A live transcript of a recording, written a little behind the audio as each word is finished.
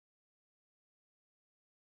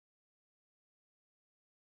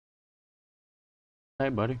Hey,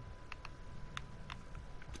 buddy.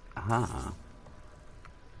 Aha.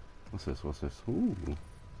 What's this? What's this? Ooh.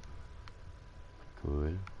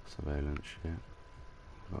 Cool. Surveillance shit.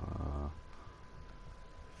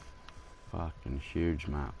 Fucking huge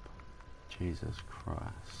map. Jesus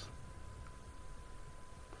Christ.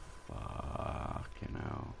 Fucking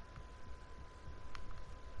hell.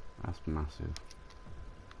 That's massive.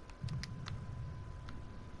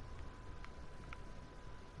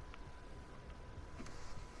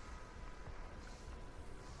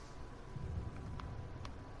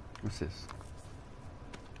 What's this?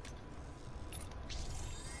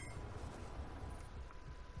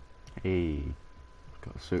 Hey,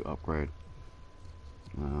 got a suit upgrade.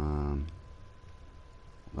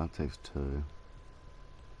 That takes 2.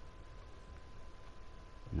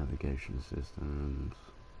 Navigation assistance.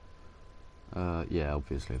 Yeah,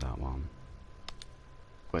 obviously that one.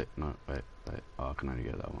 Wait, no, wait. Oh, I can only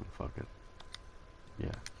get that one. Fuck it.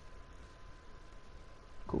 Yeah.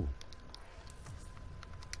 Cool.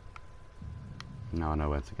 Now I know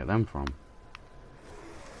where to get them from.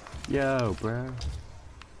 Yo, bro.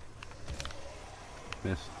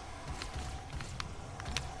 Miss.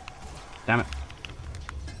 Damn it.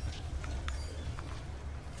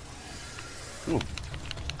 Ooh.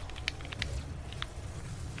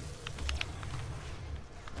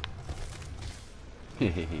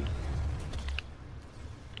 Hehehe.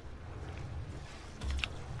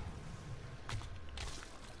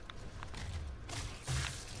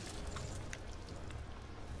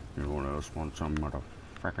 Anyone else want some,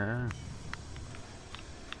 motherfucker?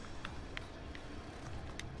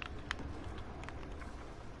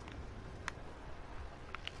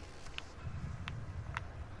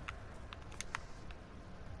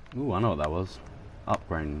 Ooh, I know what that was.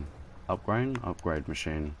 Upgrade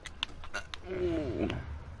machine. Ooh.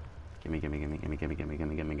 Gimme.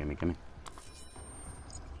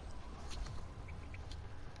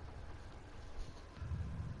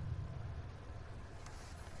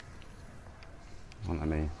 What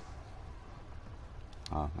me?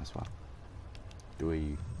 Ah, that's what. Do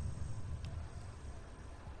we?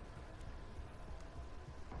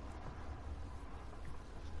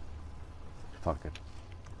 Fuck it.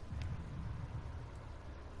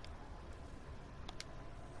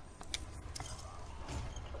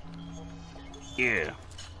 Yeah.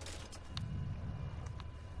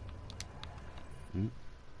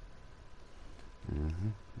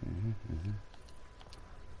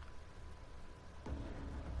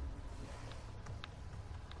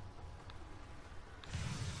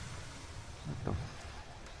 What the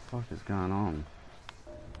fuck is going on?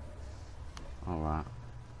 Alright.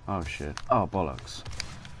 Oh shit. Oh bollocks.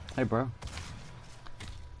 Hey bro.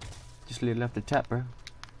 Just left the tap, bro.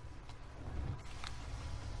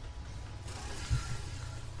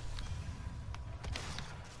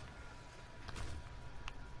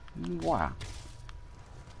 Wow.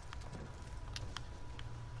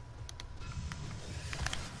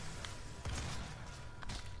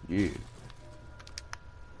 Yeah.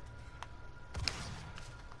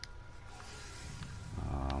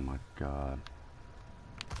 Oh my god.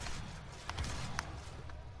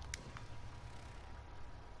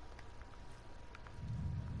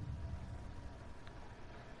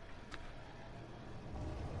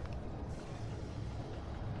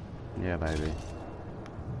 Yeah, baby.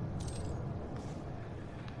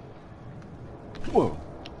 Whoa.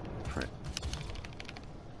 Frick.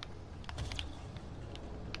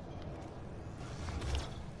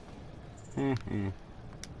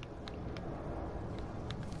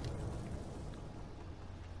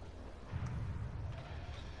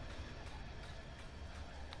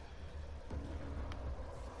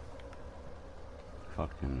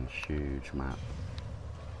 Fucking huge map.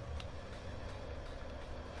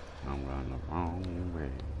 I'm going the wrong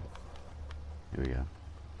way. Here we go.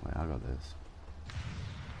 Wait, I got this.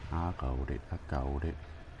 I got it.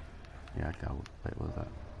 Yeah, I got it. Wait, what was that?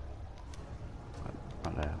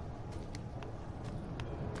 Right there.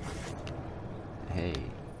 Hey.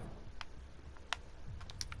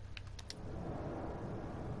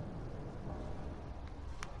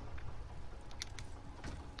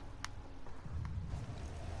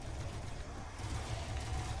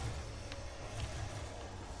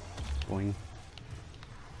 Boing.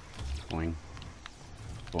 Boing.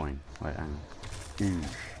 Boing. Wait, hang on. Huge.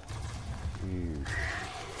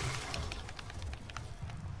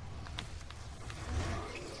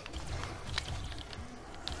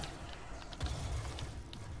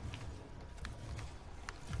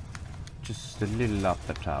 Just a little off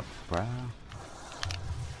the top, bruh.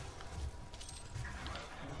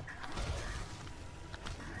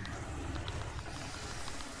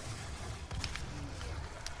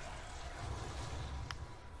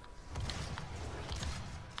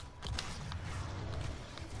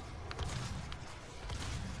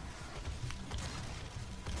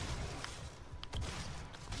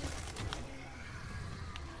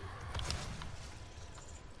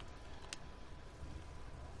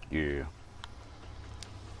 Yeah.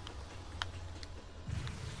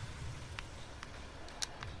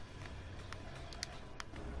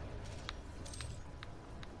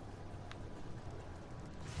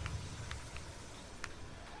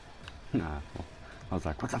 Nah, I was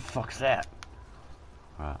like, what the fuck's that?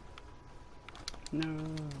 Right. No.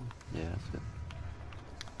 Yeah, that's good.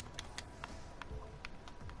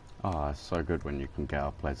 Oh, it's so good when you can get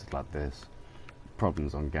out places like this.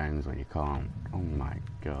 Problems on games where you can't. Oh my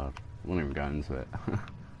god. I won't even go into it. Okay.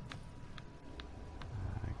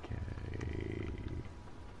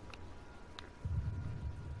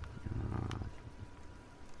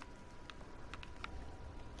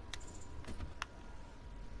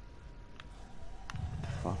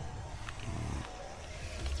 Fuck.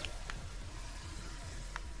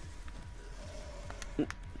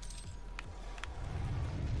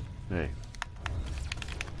 Hey.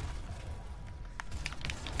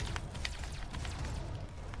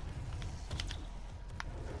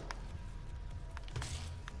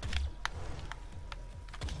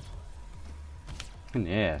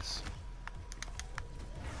 Yes.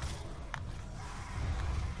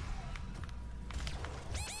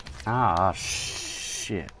 Ah,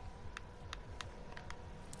 shit.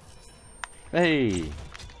 Hey!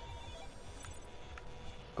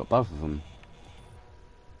 Got both of them.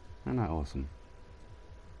 Isn't that awesome?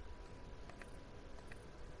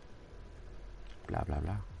 Blah blah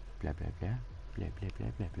blah. Blah blah blah. Blah blah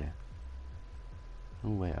blah blah blah.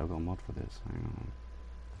 Oh wait, I've got a mod for this. Hang on.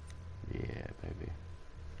 Yeah, baby.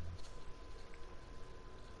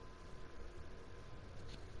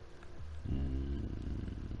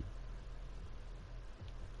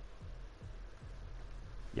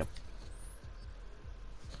 Yep.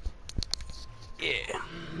 Yeah,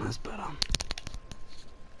 that's better.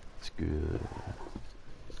 It's good.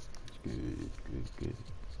 It's good, good, good.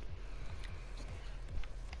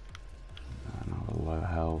 Another low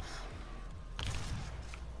health.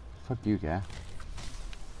 Fuck you, guy.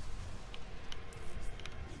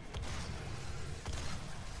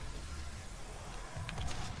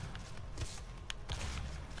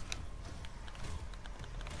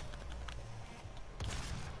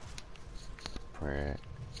 Prick.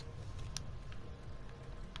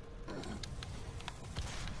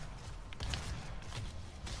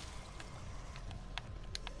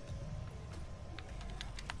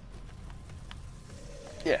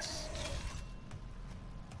 Yes.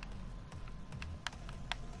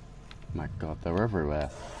 My god, they're everywhere.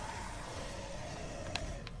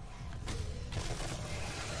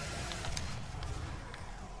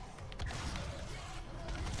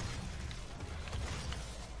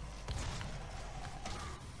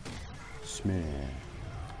 Smear.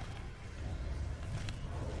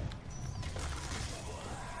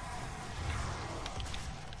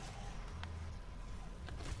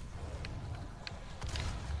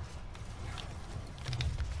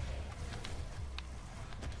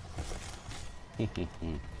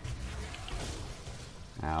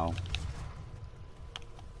 Ow.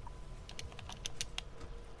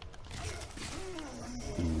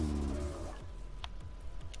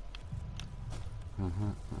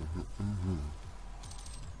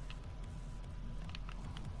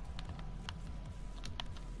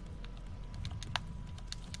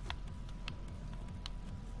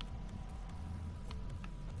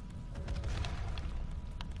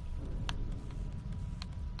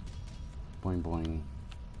 Boing boing.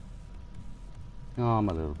 Oh, I'm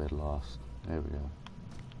a little bit lost. There we go.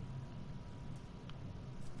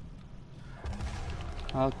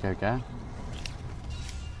 Okay, okay.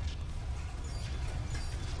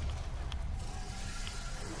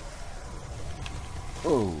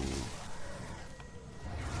 Oh.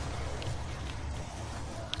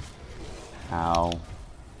 Ow.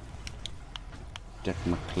 Dick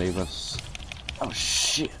McCleavis. Oh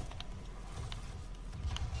shit.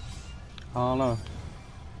 Oh no.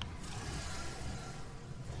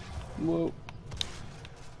 Whoa.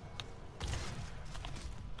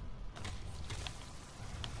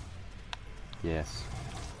 Yes.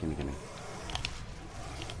 Gimme, gimme.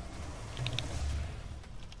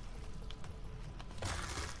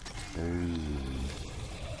 Boom.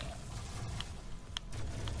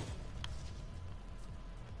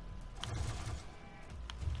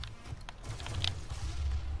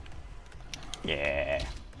 Yeah.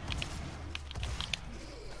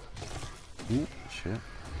 Ooh, shit.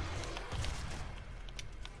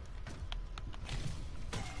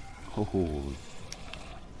 Oh.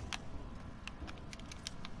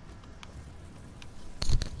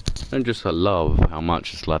 And just I love how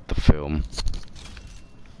much it's like the film.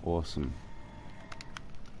 Awesome.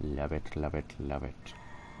 Love it, love it, love it.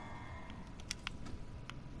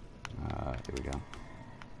 Here we go.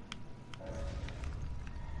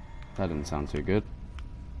 That didn't sound too good.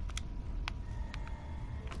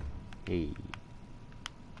 Hey.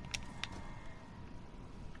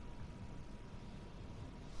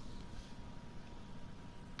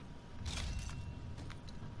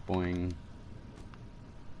 Boing.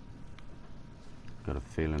 Got a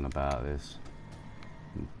feeling about this.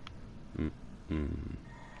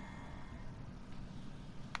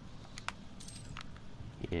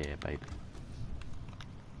 Yeah, baby.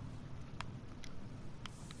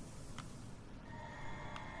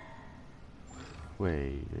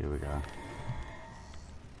 Wait, here we go.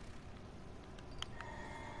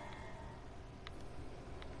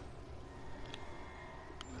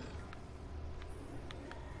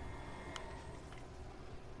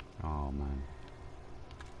 Oh man.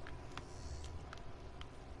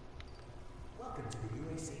 Welcome to the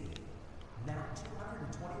UAC. Now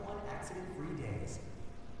 221 accident-free days.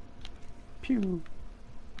 Pew.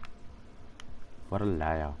 What a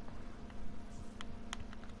liar.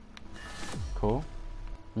 Cool.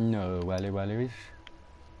 No, Wallies.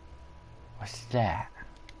 What's that?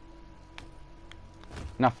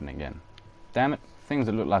 Nothing again. Damn it. Things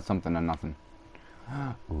that look like something are nothing.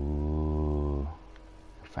 Ooh.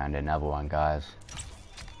 Found another one, guys.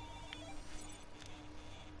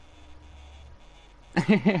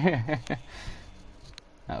 That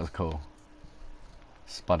was cool.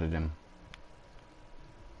 Spotted him.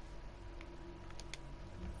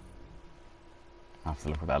 I'll have to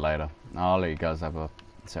look at that later. I'll let you guys have a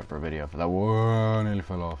separate video for that. Whoa, nearly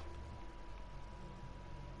fell off.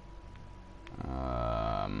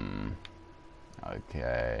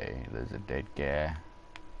 Okay, there's a dead guy.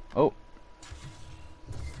 Oh!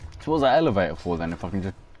 So what's that elevator for then if I can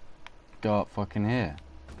just go up fucking here?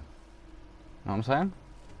 Know what I'm saying?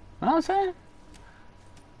 Know what I'm saying?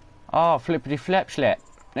 Oh, flippity flap slap.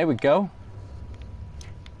 There we go.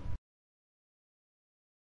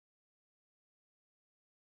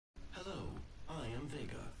 Hello, I am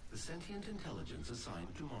Vega, the sentient intelligence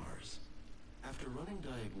assigned to Mars. After running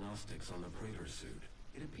diagnostics on the Praetor suit,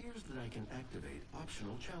 it appears that I can activate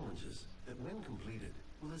optional challenges that, when completed,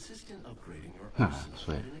 will assist in upgrading your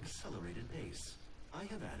arsenal at an accelerated pace. I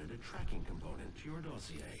have added a tracking component to your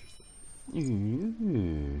dossier.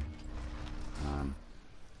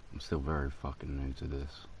 I'm still very fucking new to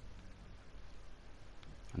this.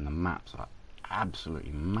 And the maps are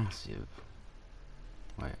absolutely massive.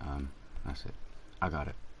 Wait, that's it. I got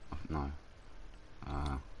it. No.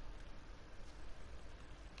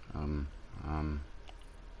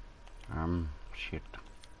 Shit.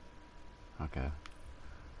 Okay.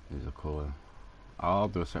 These are cool. I'll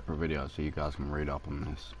do a separate video so you guys can read up on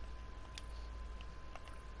this.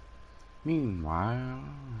 Meanwhile,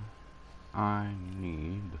 I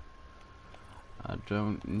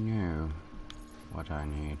don't know what I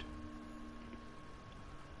need.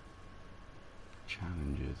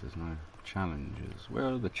 Challenges, there's no challenges. Where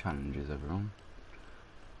are the challenges, everyone?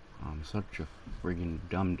 I'm such a friggin'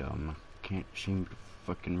 dum-dum, I can't seem to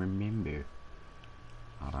fucking remember.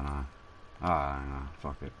 I don't know. I don't know,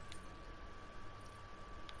 fuck it.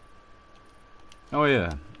 Oh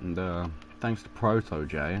yeah, and thanks to Proto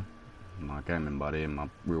J, my gaming buddy and my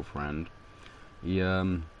real friend, he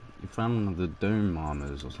found one of the Doom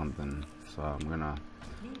armors or something, so I'm gonna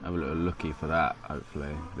have a little looky for that,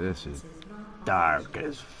 hopefully. This is dark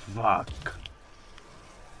as fuck.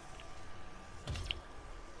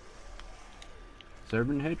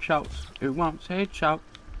 Serving headshots. Who wants headshots?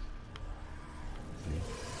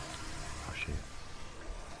 Oh shit.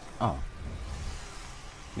 Oh.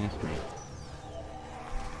 Yes, me.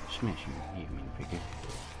 Smash him, you mean piggy.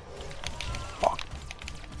 Fuck.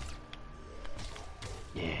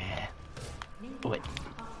 Yeah. Wait.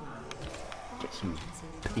 Get some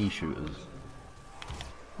pea shooters.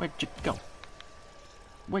 Where'd you go?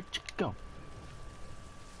 Where'd you go?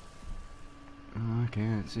 I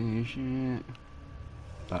can't see shit.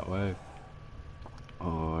 That way.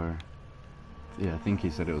 Or... yeah, I think he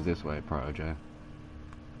said it was this way, Proto.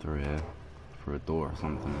 Through here. Through a door or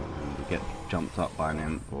something. And you get jumped up by an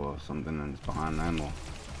imp or something and it's behind them or...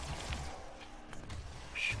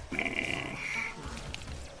 Smash!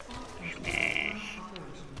 Smash!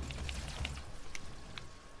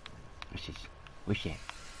 What's that?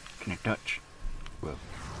 Can I touch? Whoa.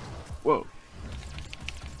 Whoa!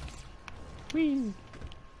 Whee!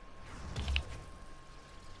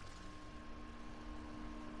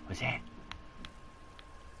 What's that?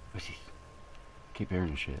 What's this? Keep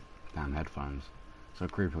hearing shit. Damn headphones. So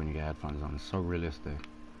creepy when you get headphones on. It's so realistic.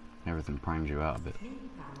 Everything primes you out a bit.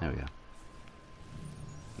 There we go.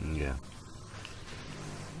 Yeah.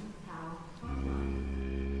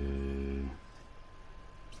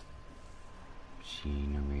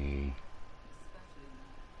 machinery.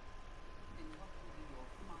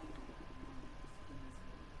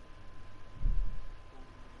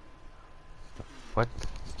 What?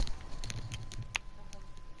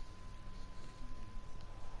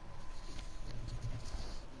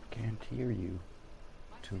 Can't hear you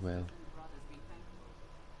too well.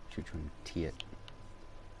 Children tear.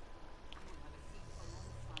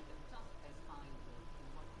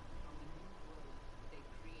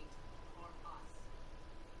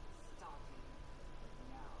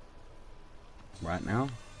 Right now?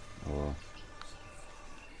 Or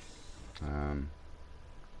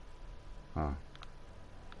oh.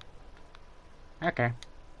 Okay.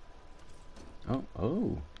 Oh.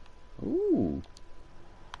 Ooh.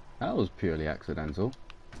 That was purely accidental.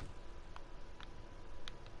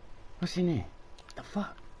 What's in here? The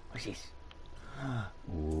fuck? What's this?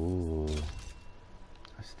 Ooh.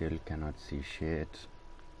 I still cannot see shit.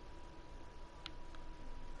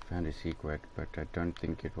 Found a secret, but I don't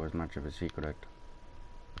think it was much of a secret.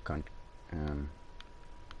 I can't,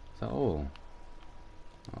 so,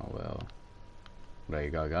 oh well. There you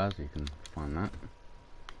go, guys, you can find that.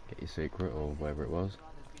 Get your secret, or whatever it was.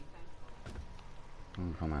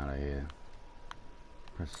 And come out of here.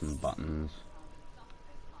 Press some buttons.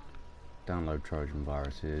 Download Trojan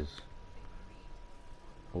viruses.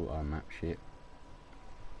 Auto map shit.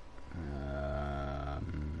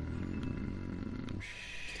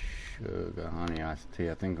 Sugar, honey, iced tea.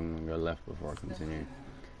 I think I'm gonna go left before I continue,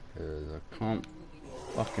 because I can't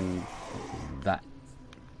fucking that.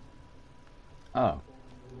 Oh,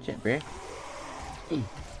 shit, bro. Okay,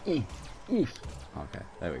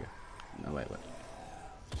 there we go. No, wait.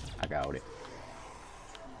 I got it.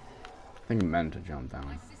 I think I meant to jump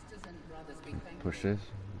down. Push this.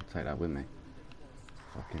 Take that with me.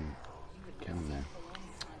 Fucking get on there.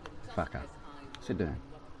 Fucker. Sit down.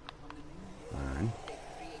 1,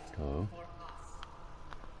 2.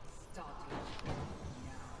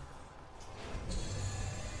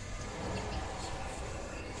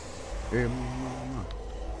 Hey, mama.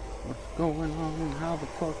 What's going on? How the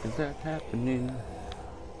fuck is that happening?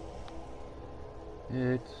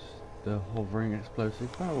 It's the hovering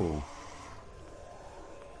explosive barrel.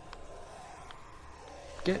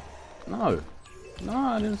 Get... No,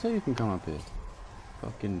 I didn't say you can come up here.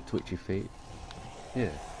 Fucking twitchy feet.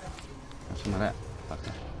 Here. Have some of that.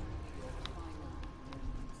 Fucker.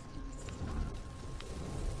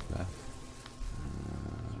 Left.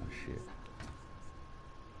 Shit.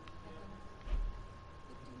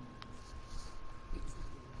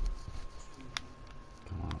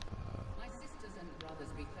 Come up.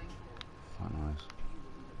 Fun noise.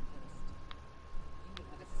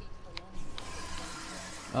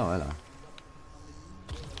 Oh, hello.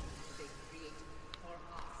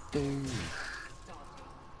 Dude.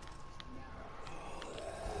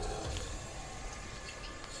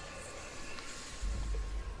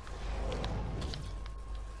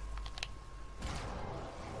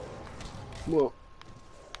 Whoa.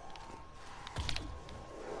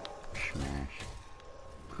 Smash.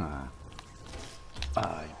 Ha.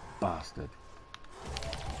 Ah, you bastard.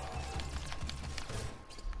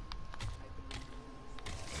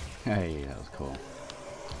 Hey, that was cool.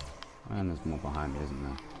 And there's more behind me, isn't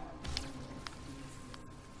there?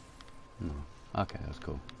 No. Okay, that's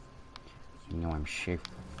cool. You know I'm safe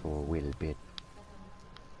for a little bit.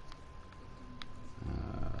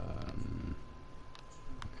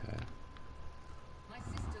 Okay.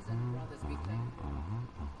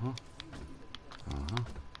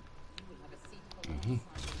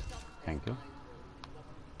 Thank you.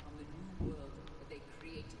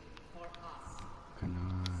 Can I?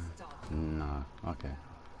 No. Okay.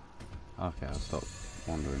 Okay, I'll stop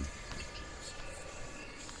wandering.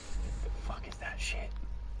 The fuck is that shit?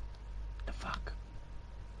 The fuck?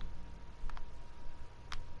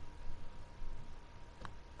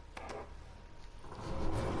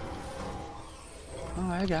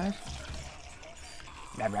 Oh, hey guys.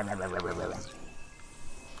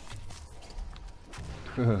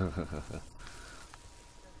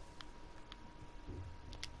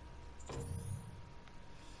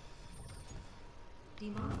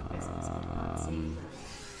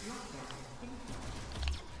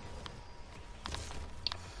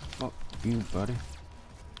 Fuck you, buddy.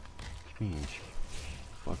 Jeez.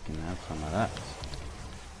 Fucking have some of that.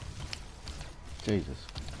 Jesus.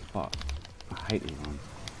 Fuck. I hate these ones.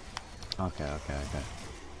 Okay.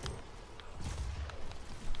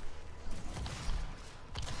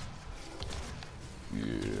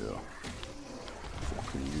 Yeah.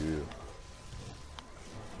 Fucking yeah.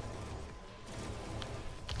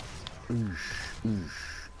 Smash.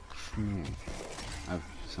 Have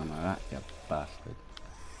Some of that, you bastard.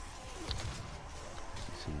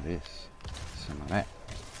 Some of this. Some of that.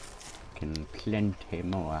 Can plenty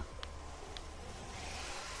more.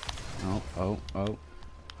 Oh, oh, oh.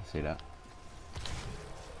 I see that.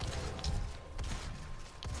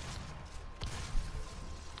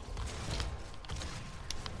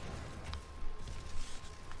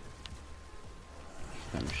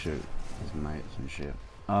 Let me shoot his mates and shit.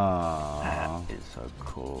 Oh, that is so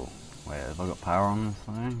cool. Wait, have I got power on this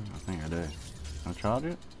thing? I think I do. Can I charge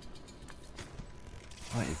it?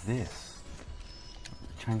 What is this?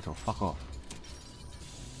 Chainsaw, fuck off.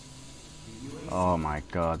 Oh my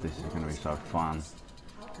god, this is gonna be so fun.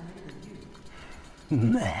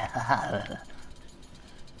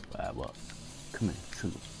 What? Come here,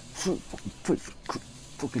 shoot.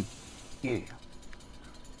 Fucking, yeah.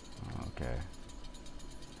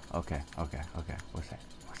 Okay. Okay. What's that?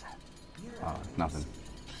 Oh, it's nothing.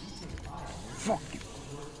 Fuck you.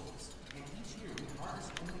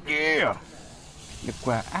 Yeah. Look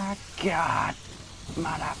what I got,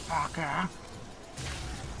 motherfucker.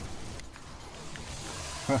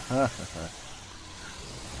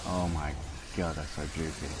 Oh my god, that's so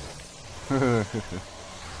juicy.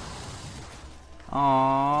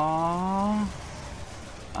 Aww.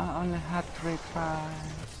 I only had 3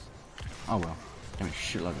 tries. Oh well. Give me a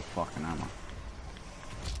shitload of fucking ammo.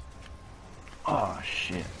 Oh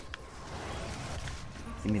shit.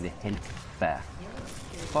 Give me the health back.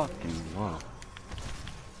 Fucking whoa.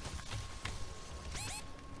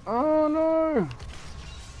 Oh no!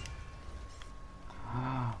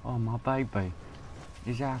 Oh my baby.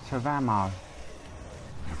 He's out of ammo.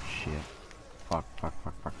 Oh shit. Fuck.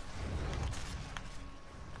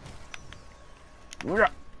 Wait,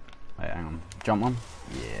 hang on. Jump on?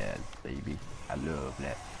 Yeah, baby. I love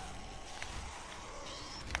that.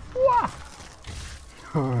 Wah!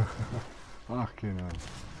 Fucking hell.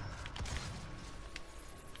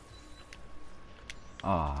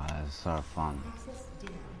 Oh, that's so fun. Access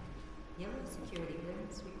denied. Yellow security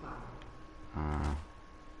clearance required.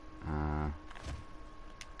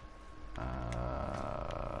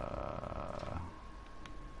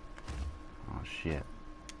 Oh shit.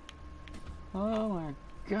 Oh my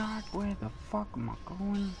god, where the fuck am I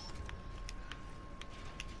going?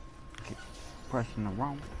 Keep pressing the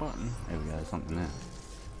wrong button. There we go, something there.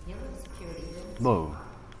 Yellow security clearance. Whoa.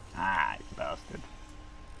 Ah, you bastard.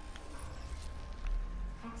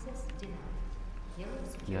 Access denied.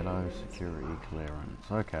 Yellow security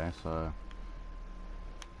clearance. Okay, so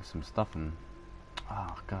there's some stuff in.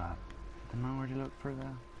 Oh god. Didn't I already look through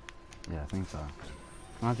there? Yeah, I think so.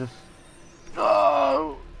 Can I just.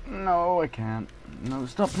 Oh! No, I can't. No,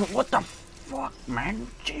 stop. What the fuck, man?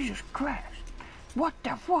 Jesus Christ. What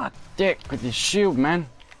the fuck? Dick with this shield, man.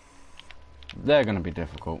 They're gonna be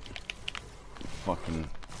difficult. Fucking.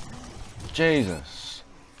 Jesus.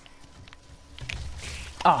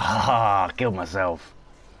 Ah, killed myself.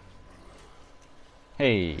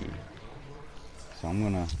 Hey. So I'm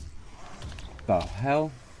gonna. The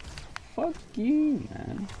hell? Fuck you,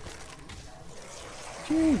 man.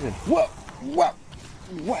 Jesus. What?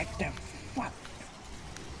 What the fuck?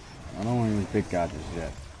 I don't want to use big gadgets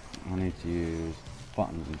yet. I need to use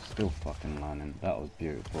buttons. I'm still fucking learning. That was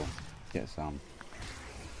beautiful. Get some.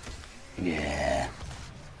 Yeah.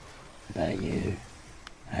 About you.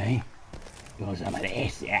 Hey? You want some of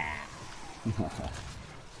this? Yeah.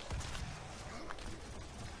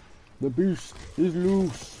 The beast is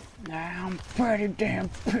loose. I'm pretty damn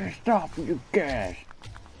pissed off with you guys.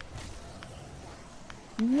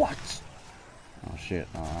 What? Oh shit,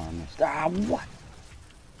 I missed. Ah, what?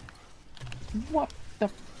 What the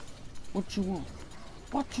what you want?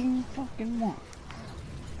 What you fucking want?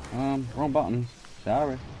 Wrong buttons.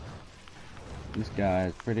 Sorry. This guy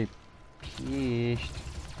is pretty pissed.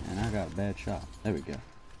 And I got a bad shot. There we go.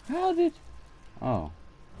 How did... Oh.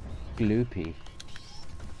 Gloopy.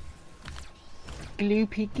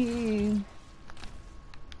 Gloopy goo.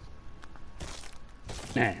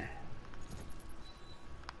 Nah.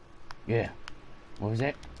 Yeah. What was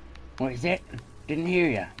that? What is that? Didn't hear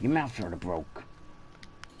ya. Your mouth sort of broke.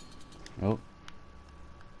 Oh.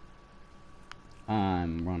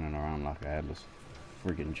 I'm running around like a headless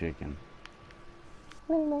friggin' chicken.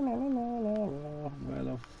 Where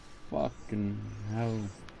the fucking hell?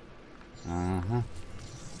 Uh-huh.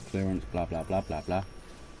 Clearance, blah blah blah blah blah.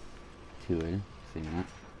 Cool. Seen that.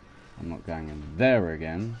 I'm not going in there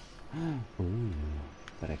again. Ooh,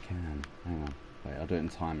 but I can. Hang on. Wait, I'll do it in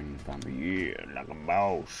timing this time. Yeah, like a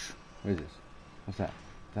boss. What is this? What's that?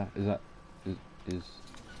 Is that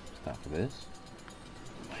for this?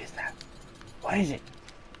 What is that? What is it?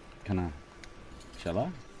 Can I? Shall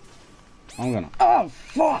I? I'm gonna. Oh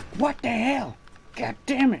fuck! What the hell? God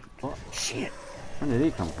damn it! What? Shit! Where did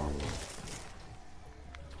he come from?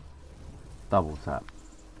 Double tap.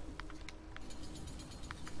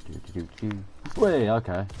 Wait,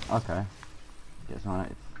 okay, okay. Get some of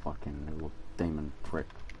that fucking little demon prick.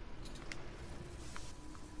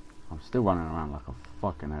 I'm still running around like a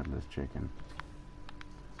fucking headless chicken.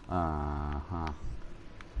 It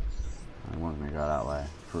wants me to go that way,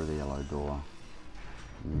 through the yellow door.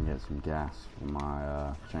 And get some gas for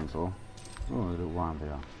my chainsaw. Oh, a little worm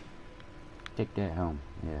there. Take that home.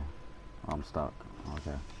 Yeah. Oh, I'm stuck.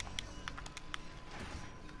 Okay.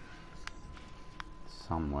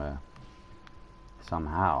 Somewhere.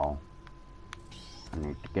 Somehow. I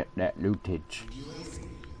need to get that lootage.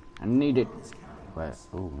 I need it. Wait.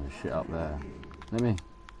 Oh, there's shit up there. Let me.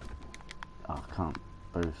 Oh, I can't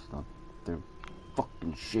boost. I'll do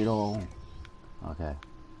fucking shit all. Okay.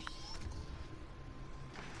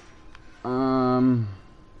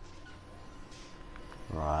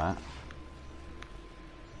 Right.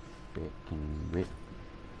 Fucking bit.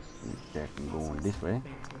 Fucking going this way.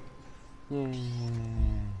 Yeah.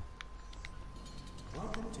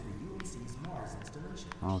 Welcome to the UAC's Mars installation.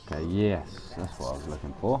 Okay, yes, that's what I was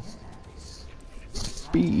looking for.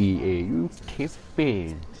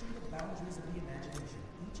 B-E-A-U-T-F-I.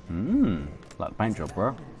 Like paint job,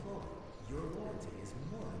 bro.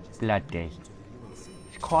 Bloody.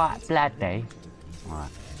 It's quite bloody.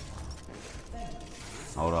 Alright.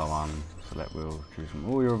 Hold on, select wheel, choose from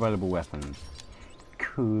all your available weapons.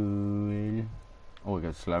 Cool. Oh, we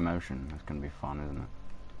got slow motion. That's gonna be fun, isn't it?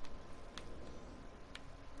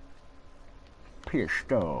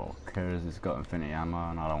 Pistol, because it's got infinity ammo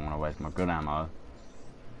and I don't want to waste my good ammo.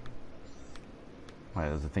 Wait,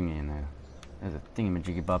 there's a thingy in there. There's a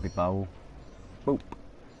thingy-majiggy bobby bowl. Boop.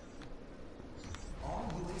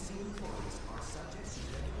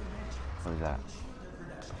 What is that?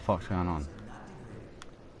 What the fuck's going on?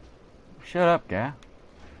 Shut up, guy.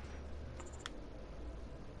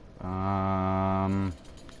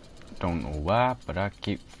 Don't know why, but I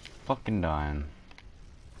keep fucking dying.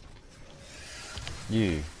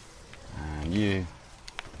 You. And you.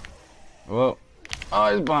 Whoa.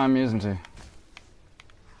 Oh, he's behind me, isn't he?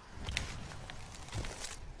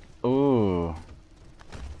 Ooh.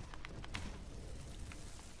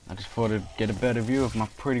 I just thought I'd get a better view of my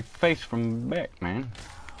pretty face from the back, man.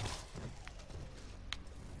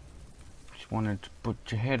 Just wanted to put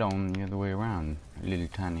your head on the other way around. A little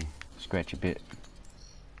tiny scratchy bit.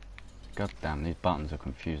 God damn, these buttons are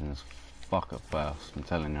confusing as fuck at first, I'm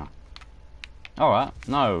telling you. Alright,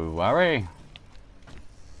 no worry.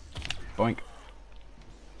 Boink.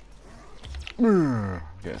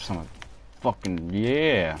 Get some fucking,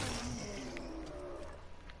 yeah.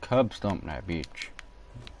 Curb stomp that bitch.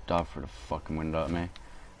 Dive through the fucking window at me.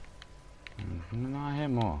 No, I hear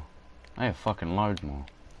more. I hear fucking loads more.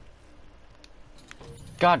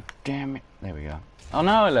 God damn it. There we go. Oh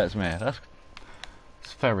no, it lets me. That's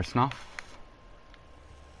fair enough.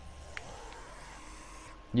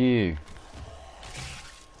 You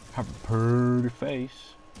have a pretty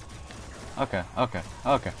face. Okay, okay,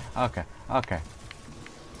 okay, okay, okay.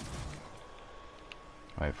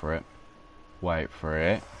 Wait for it. Wait for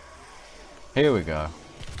it. Here we go.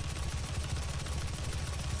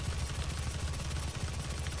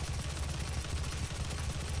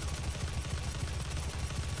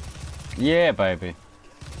 Yeah, baby.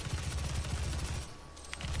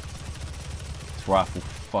 This rifle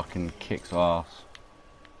fucking kicks ass.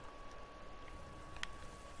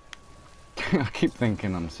 I keep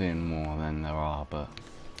thinking I'm seeing more than there are, but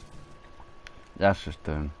that's just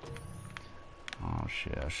doom. Oh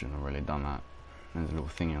shit, I shouldn't have really done that. There's a little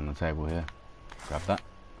thingy on the table here. Grab that.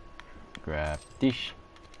 Grab this.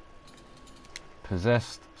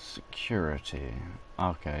 Possessed security.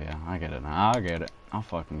 Okay, yeah, I get it now. I get it. I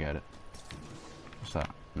fucking get it. What's that?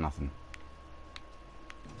 Nothing.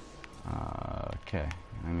 Okay,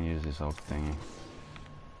 let me use this old thingy.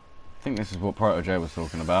 I think this is what Proto was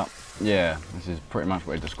talking about. Yeah, this is pretty much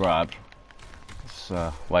what he described. Let's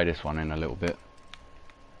weigh this one in a little bit.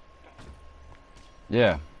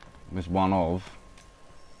 Yeah, this one of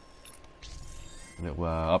a little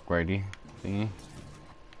upgradey thingy.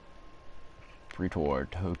 Pretor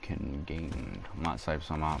token gained. I might save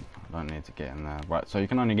some up. I don't need to get in there. Right, so you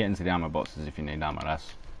can only get into the ammo boxes if you need ammo.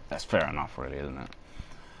 That's fair enough, really, isn't it?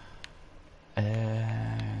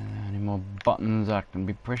 Any more buttons I can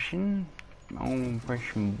be pressing? Oh,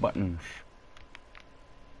 pressing buttons.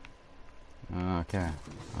 Okay,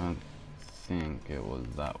 I don't think it was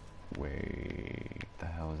that way. What the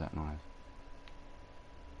hell is that noise?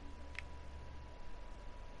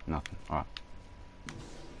 Nothing. Alright.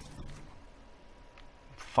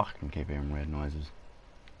 fucking keep hearing weird noises.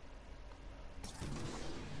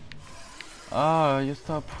 Oh, you're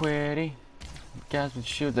so pretty. You guys would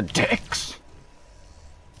shoot the dicks.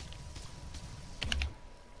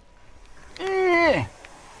 Yeah.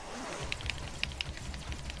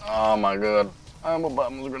 Oh my god. I'm a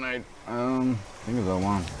bottomless grenade. I think it was that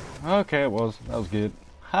one. Okay, it was. That was good.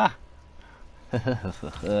 Ha!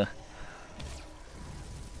 Uh-huh.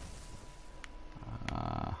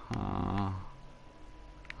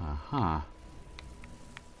 Uh-huh.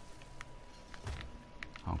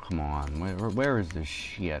 Oh, come on. Where is this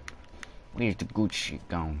shit? Where's the good shit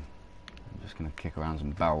gone? I'm just gonna kick around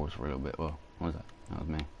some barrels for a little bit. Well, what was that? That was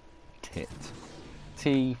me. Tit.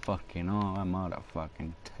 T fucking R,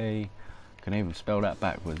 motherfucking T. Can even spell that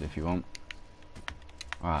backwards if you want.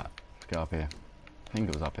 Alright, let's get up here. I think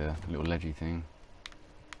it was up here. A little ledgy thing.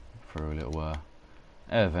 For a little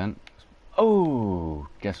air vent. Oh!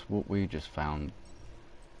 Guess what we just found?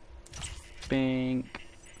 Bink!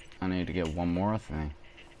 I need to get one more, I think.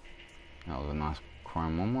 That was a nice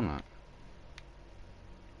chrome one, wasn't it?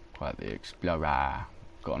 Quite the Explorer.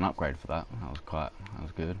 Got an upgrade for that. That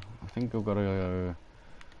was good. I think I've got to go.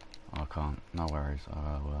 Oh, I can't. No worries.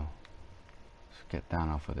 Well, let's get down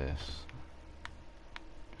off of this.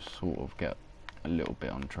 Sort of get a little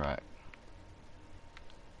bit on track.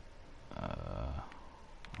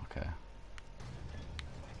 Okay.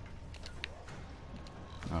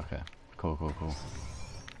 Okay. Cool.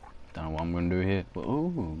 Don't know what I'm gonna do here. But,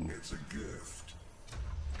 ooh. It's a gift.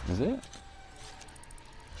 Is it?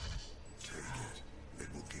 Take it. It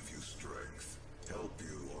will give you strength, help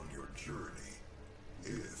you on your journey,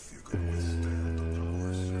 if you can withstand the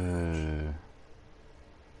force.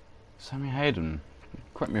 Sammy Hayden.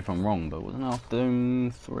 Correct me if I'm wrong, but wasn't after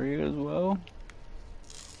Doom 3 as well?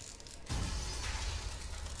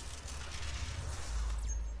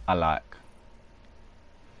 I like.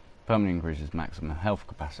 Permanently increases maximum health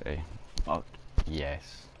capacity. Oh,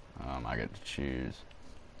 yes. I get to choose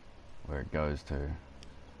where it goes to.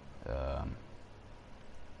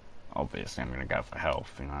 Obviously I'm going to go for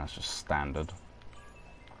health, you know, that's just standard.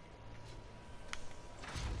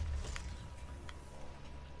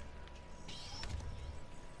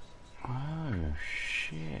 Oh,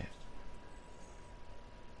 shit.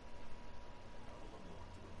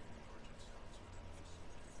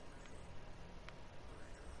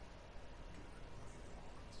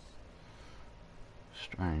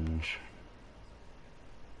 Strange.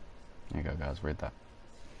 There you go, guys, read that.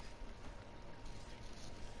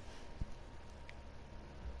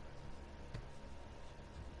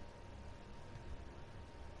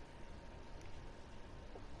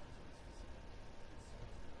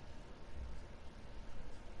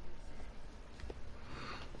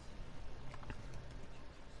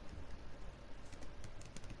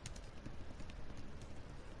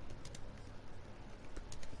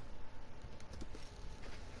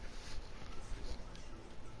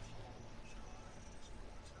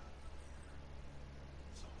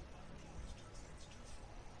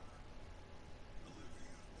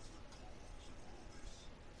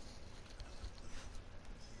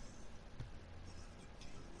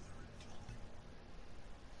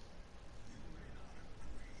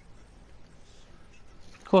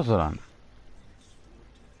 Of course I don't.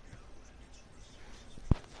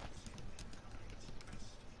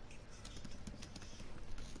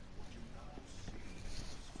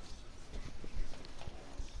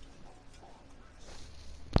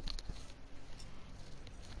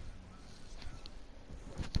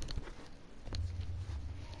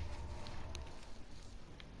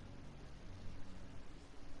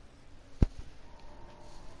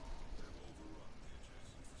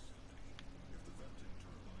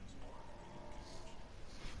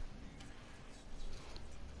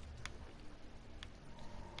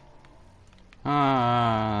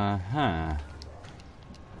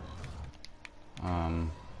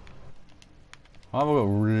 I've got a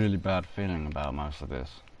really bad feeling about most of this.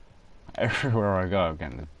 Everywhere I go, I'm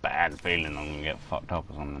getting this bad feeling I'm gonna get fucked up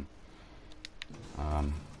or something. What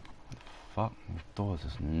the fuck? These doors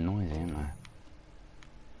are noisy, aren't they?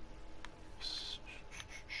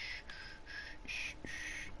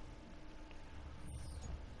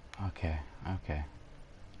 Okay.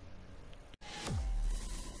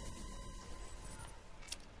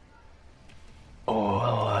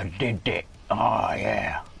 Oh, I did it. Oh,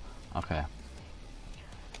 yeah. Okay.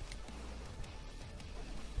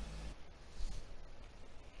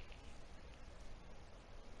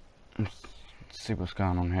 Let's see what's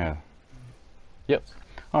going on here. Yep.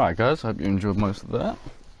 Alright guys, hope you enjoyed most of that.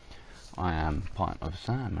 I am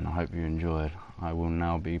PintOfSam and I hope you enjoyed. I will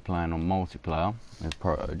now be playing on multiplayer with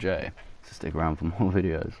Proto J. to stick around for more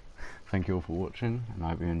videos. Thank you all for watching, and I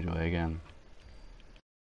hope you enjoy again.